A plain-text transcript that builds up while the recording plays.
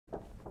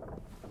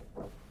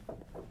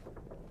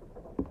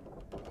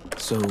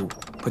So,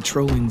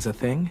 patrolling's a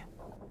thing?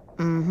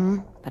 Mm-hmm.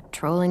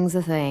 Patrolling's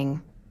a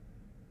thing.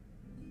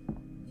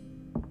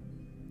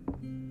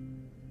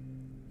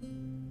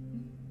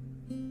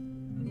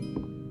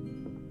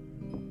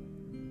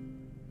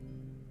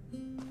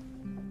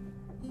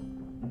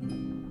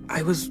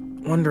 I was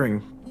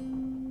wondering...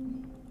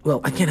 Well,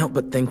 I can't help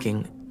but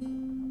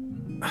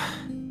thinking...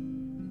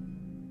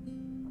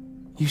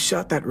 You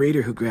shot that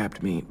raider who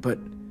grabbed me, but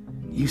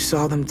you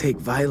saw them take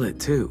Violet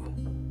too.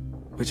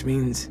 Which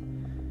means...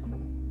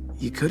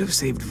 you could have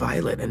saved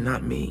Violet and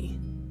not me.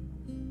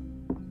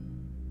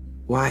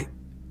 Why?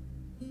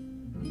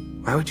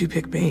 Why would you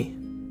pick me?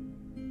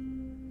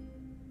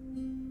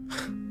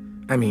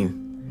 I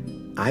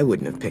mean, I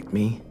wouldn't have picked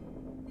me.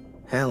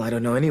 Hell, I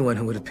don't know anyone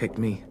who would have picked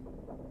me.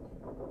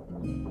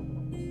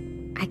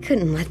 I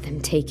couldn't let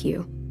them take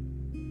you.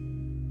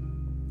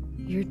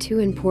 You're too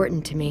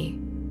important to me.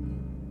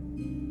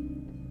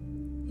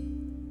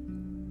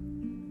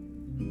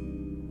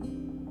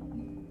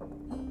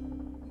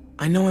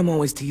 I know I'm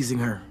always teasing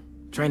her,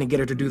 trying to get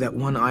her to do that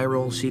one eye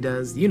roll she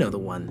does. You know the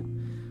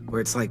one, where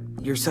it's like,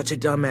 you're such a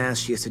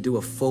dumbass, she has to do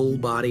a full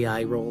body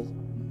eye roll.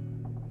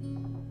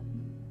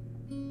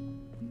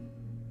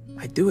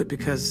 I do it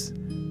because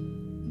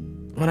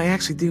when I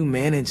actually do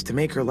manage to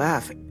make her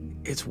laugh,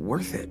 it's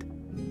worth it.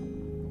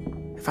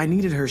 If I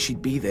needed her,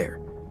 she'd be there.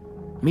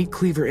 Meat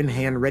cleaver in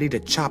hand, ready to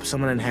chop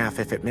someone in half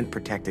if it meant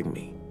protecting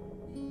me.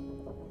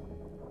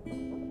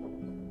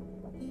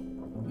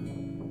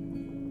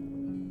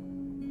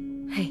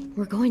 Hey,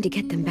 we're going to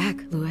get them back,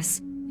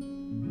 Louis.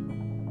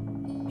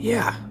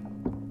 Yeah,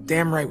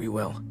 damn right we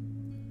will.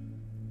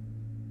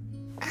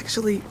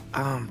 Actually,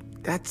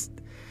 that's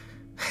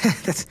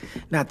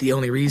not the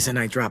only reason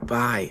I dropped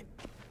by.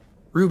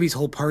 Ruby's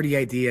whole party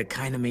idea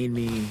kind of made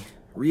me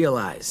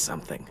realize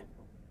something.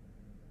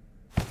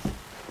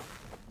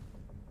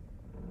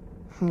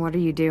 What are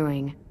you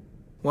doing?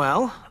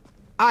 Well,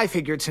 I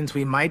figured since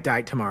we might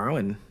die tomorrow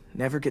and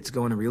never get to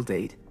go on a real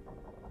date,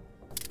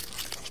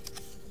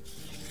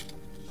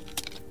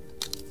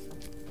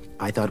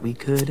 I thought we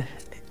could...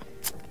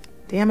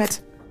 Damn it.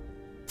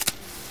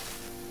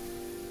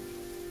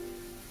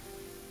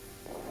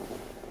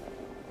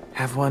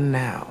 Have one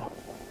now.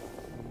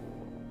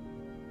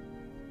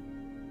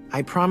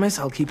 I promise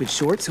I'll keep it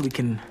short so we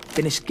can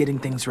finish getting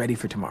things ready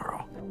for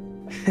tomorrow.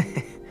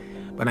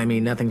 But I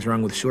mean, nothing's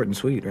wrong with short and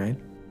sweet, right?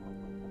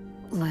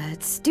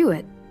 Let's do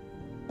it.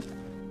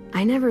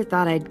 I never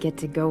thought I'd get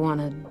to go on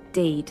a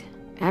date,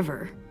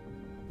 ever.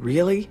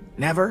 Really?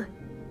 Never?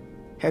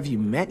 Have you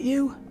met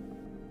you?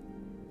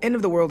 End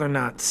of the world or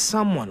not,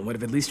 someone would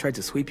have at least tried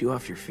to sweep you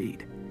off your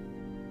feet.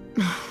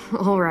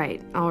 All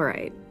right, all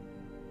right.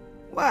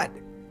 What?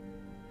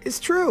 It's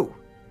true.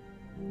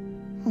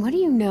 What do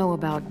you know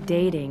about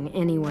dating,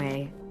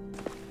 anyway?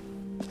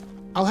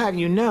 I'll have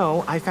you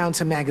know, I found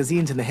some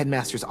magazines in the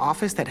headmaster's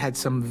office that had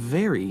some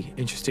very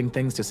interesting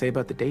things to say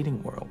about the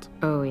dating world.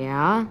 Oh,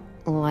 yeah?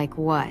 Like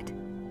what?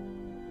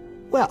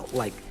 Well,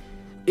 like,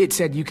 it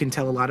said you can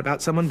tell a lot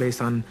about someone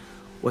based on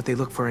what they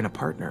look for in a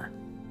partner.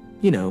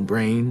 You know,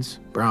 brains,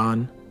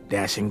 brawn,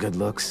 dashing good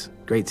looks,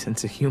 great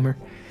sense of humor,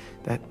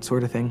 that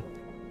sort of thing.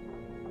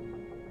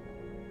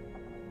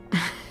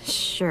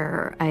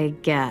 Sure, I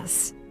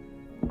guess.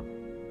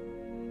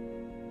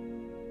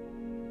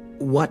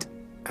 What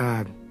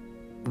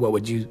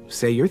would you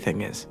say your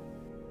thing is?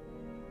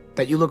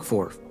 That you look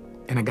for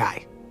in a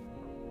guy?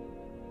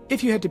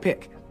 If you had to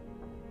pick.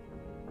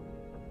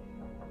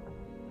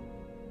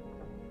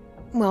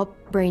 Well,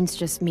 brains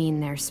just mean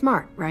they're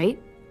smart,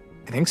 right?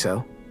 I think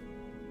so.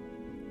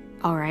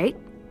 All right,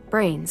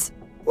 brains.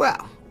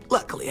 Well,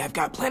 luckily I've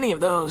got plenty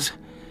of those.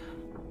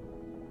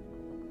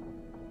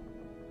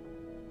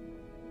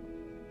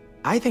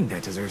 I think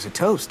that deserves a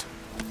toast.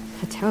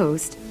 A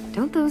toast?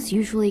 Don't those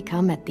usually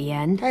come at the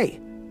end?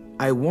 Hey,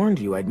 I warned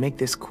you I'd make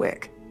this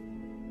quick.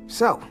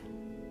 So,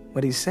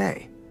 what do you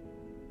say?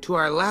 To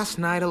our last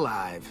night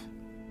alive.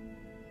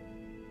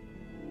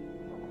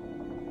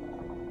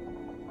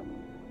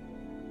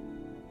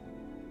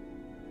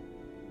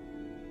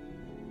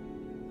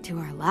 To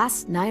our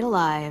last night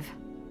alive.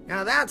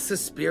 Now that's the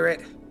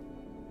spirit.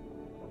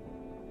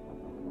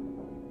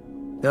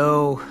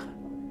 Though,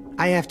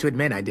 I have to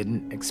admit I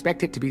didn't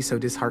expect it to be so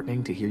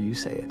disheartening to hear you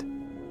say it.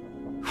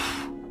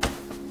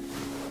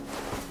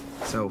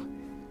 So,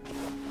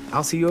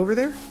 I'll see you over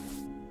there?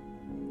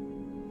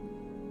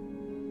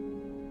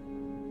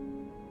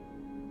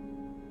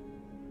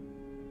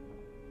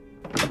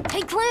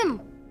 Hey, Clem!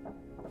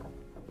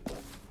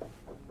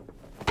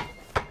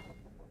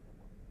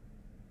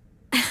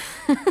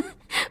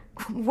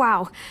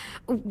 Wow,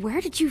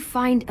 where did you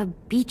find a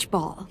beach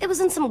ball? It was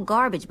in some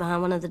garbage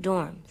behind one of the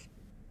dorms.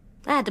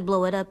 I had to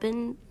blow it up,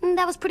 and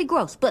that was pretty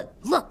gross. But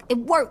look, it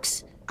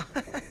works.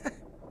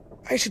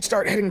 I should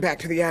start heading back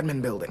to the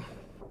admin building.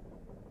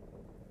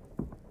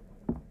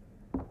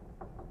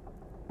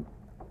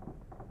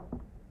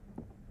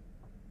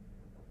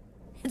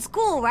 It's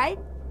cool, right?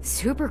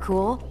 Super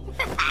cool.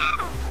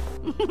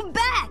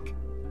 Back!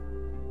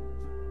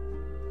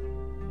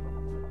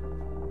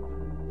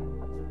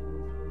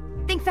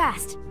 think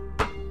fast.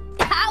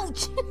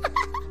 Ouch!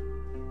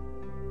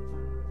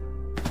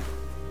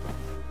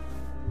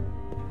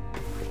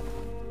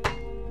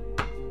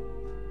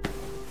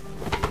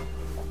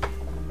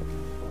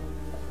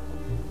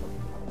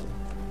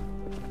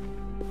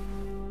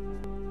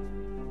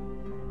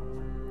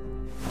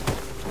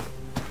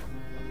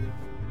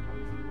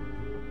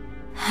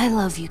 I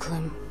love you,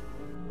 Clem.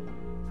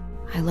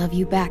 I love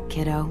you back,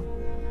 kiddo.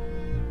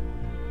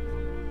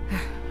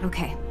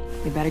 Okay,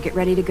 we better get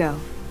ready to go.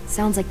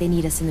 Sounds like they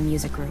need us in the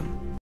music room.